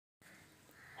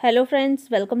Hello friends,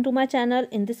 welcome to my channel.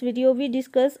 In this video we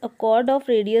discuss a chord of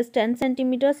radius 10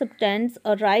 cm subtends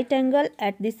a right angle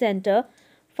at the center.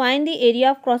 Find the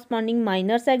area of corresponding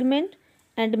minor segment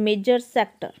and major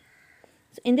sector.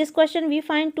 So in this question we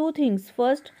find two things.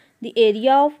 First, the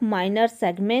area of minor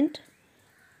segment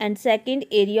and second,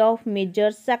 area of major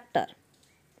sector.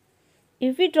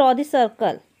 If we draw the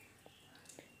circle,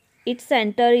 its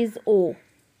center is O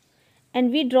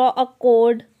and we draw a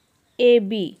chord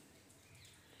AB.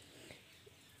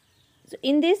 So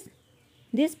in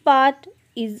this part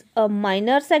is a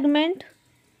minor segment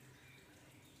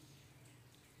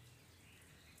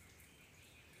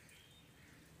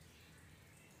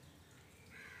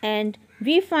and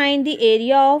we find the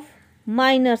area of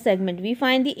minor segment. We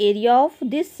find the area of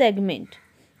this segment.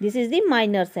 This is the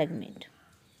minor segment.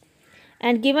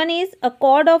 And given is a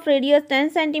chord of radius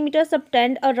 10 cm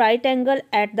subtend a right angle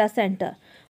at the center.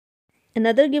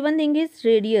 Another given thing is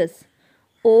radius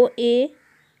OA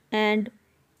and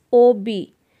OB.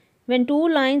 When two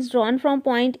lines drawn from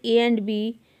point A and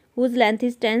B whose length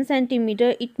is 10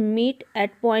 cm, it meet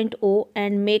at point O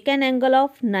and make an angle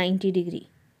of 90 degree.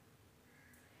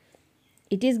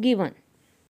 It is given.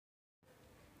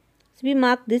 So we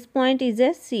mark this point is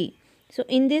a C. So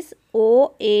in this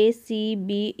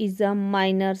OACB is a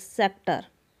minor sector.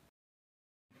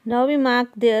 Now we mark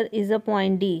there is a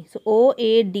point D. So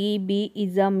OADB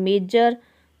is a major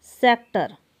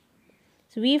sector.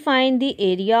 So we find the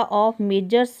area of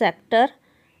major sector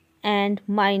and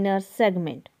minor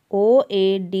segment.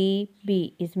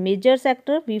 OADB is major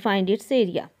sector. We find its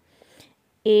area.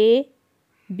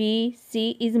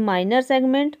 ABC is minor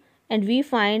segment and we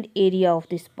find area of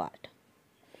this part.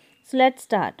 So let's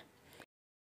start.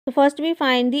 So first we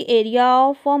find the area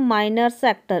of a minor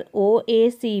sector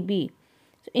OACB.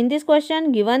 So in this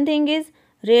question given thing is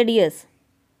radius.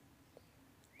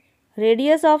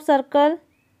 Radius of circle,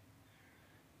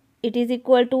 it is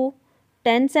equal to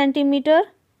 10 cm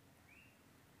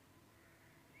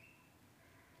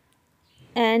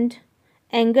and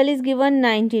angle is given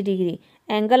 90 degree.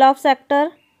 Angle of sector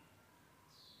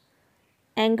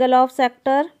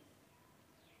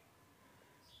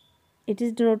it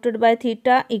is denoted by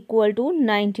theta equal to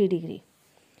 90 degree.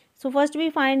 So first we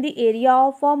find the area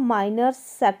of a minor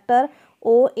sector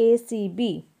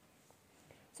OACB.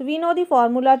 So we know the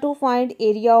formula to find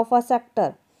area of a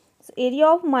sector. So area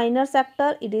of minor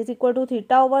sector, it is equal to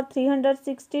theta over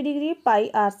 360 degree pi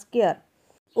r square.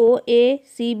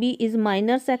 OACB is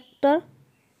minor sector.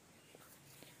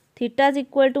 Theta is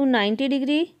equal to 90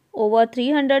 degree over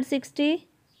 360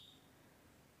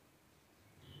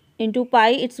 into pi,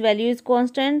 its value is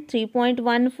constant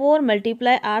 3.14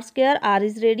 multiply r square, r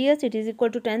is radius, it is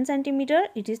equal to 10 cm,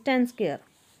 it is 10 square.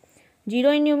 0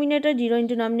 in numerator, 0 in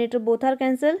denominator, both are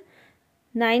cancelled.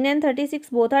 9 and 36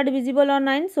 both are divisible on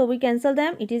 9, so we cancel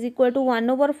them. It is equal to 1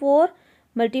 over 4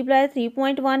 multiply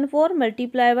 3.14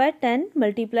 multiply by 10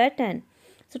 multiply 10.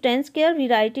 So 10 square we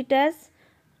write it as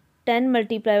 10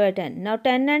 multiply by 10. Now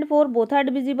 10 and 4 both are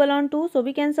divisible on 2, so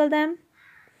we cancel them.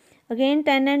 Again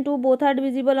 10 and 2 both are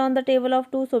divisible on the table of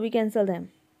 2, so we cancel them.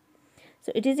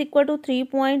 So it is equal to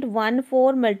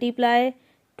 3.14 multiply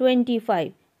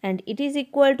 25 and it is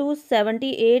equal to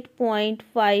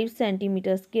 78.5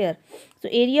 centimeter square. So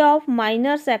area of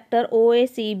minor sector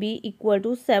OACB equal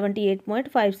to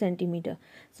 78.5 centimeter.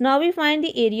 So now we find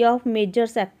the area of major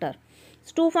sector.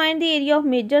 So to find the area of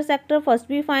major sector, first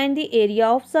we find the area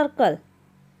of circle.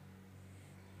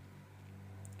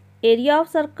 Area of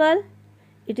circle,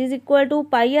 it is equal to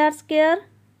pi r square.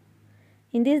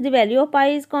 In this the value of pi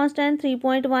is constant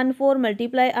 3.14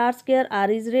 multiply r square, r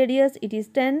is radius, it is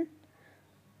 10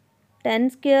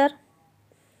 square.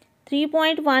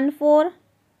 3.14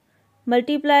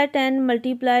 multiply 10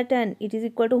 multiply 10, it is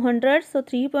equal to 100. So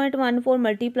 3.14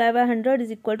 multiply by 100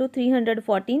 is equal to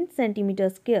 314 centimeter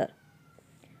square.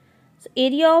 So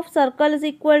area of circle is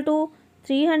equal to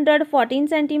 314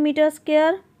 centimeter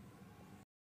square.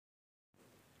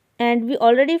 And we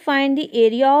already find the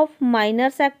area of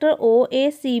minor sector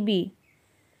OACB.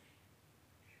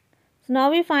 So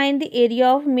now we find the area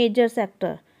of major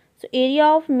sector. So area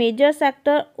of major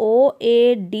sector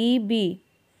OADB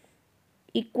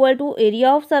equal to area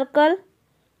of circle.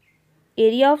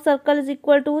 Area of circle is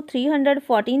equal to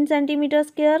 314 centimeter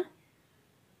square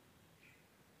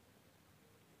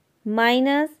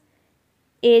minus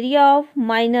area of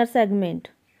minor segment,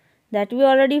 that we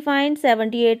already find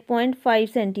 78.5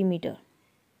 centimeter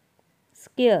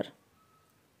square.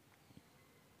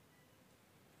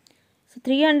 So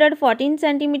 314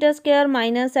 centimeter square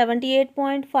minus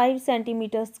 78.5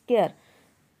 centimeter square,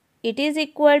 it is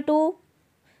equal to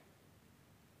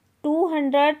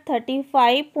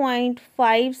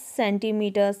 235.5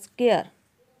 centimeters square.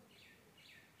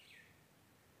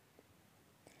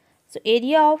 So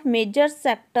area of major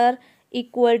sector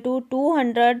equal to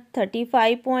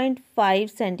 235.5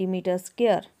 centimeters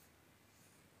square.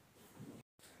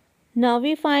 Now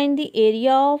we find the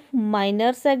area of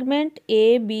minor segment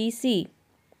ABC.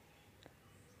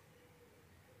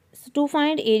 So to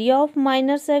find area of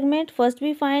minor segment, first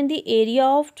we find the area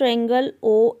of triangle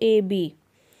OAB.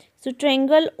 So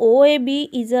triangle OAB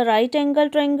is a right angle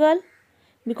triangle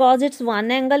because its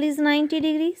one angle is 90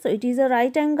 degree. So it is a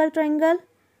right angle triangle.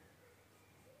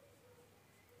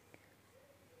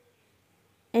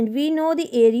 And we know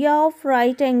the area of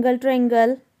right angle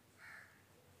triangle.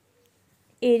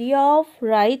 Area of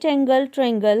right angle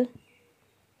triangle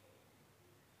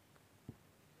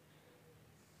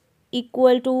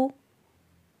equal to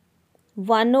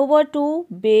 1/2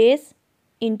 base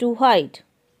into height.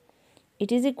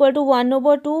 It is equal to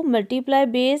 1/2 multiply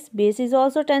base. Base is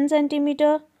also 10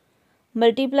 centimeter.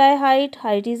 Multiply height.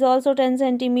 Height is also 10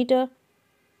 centimeter.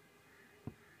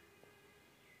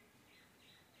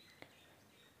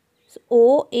 So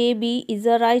OAB is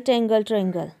a right angle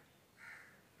triangle.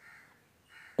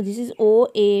 This is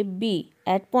OAB.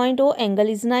 At point O, angle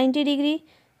is 90 degree.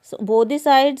 So both the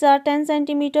sides are 10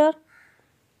 centimeter.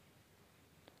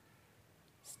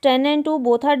 10 and 2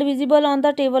 both are divisible on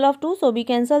the table of 2. So we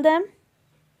cancel them.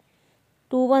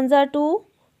 2 ones are 2.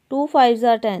 2 fives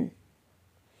are 10.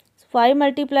 5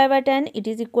 multiplied by 10, it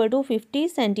is equal to 50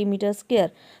 centimeter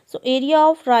square. So area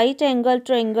of right angle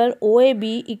triangle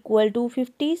OAB equal to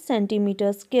 50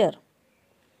 centimeter square.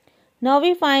 Now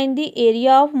we find the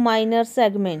area of minor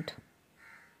segment.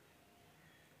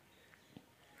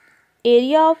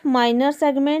 Area of minor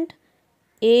segment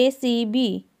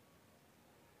ACB.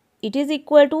 It is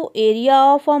equal to area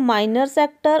of a minor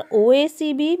sector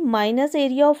OACB minus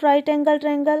area of right angle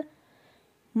triangle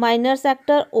minor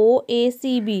sector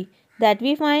OACB, that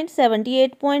we find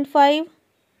 78.5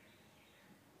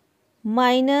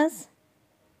 minus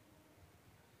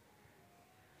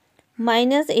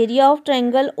area of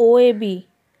triangle OAB.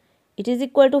 It is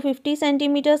equal to 50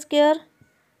 centimeter square.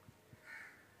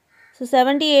 So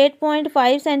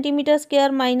 78.5 centimeter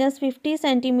square minus 50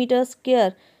 centimeter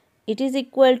square, it is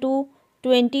equal to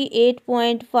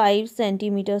 28.5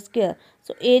 centimeter square.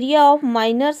 So area of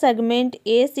minor segment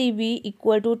ACB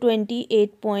equal to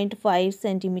 28.5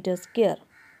 centimeter square.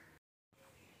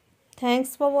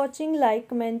 Thanks for watching. Like,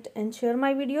 comment and share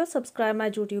my video. Subscribe my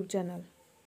YouTube channel.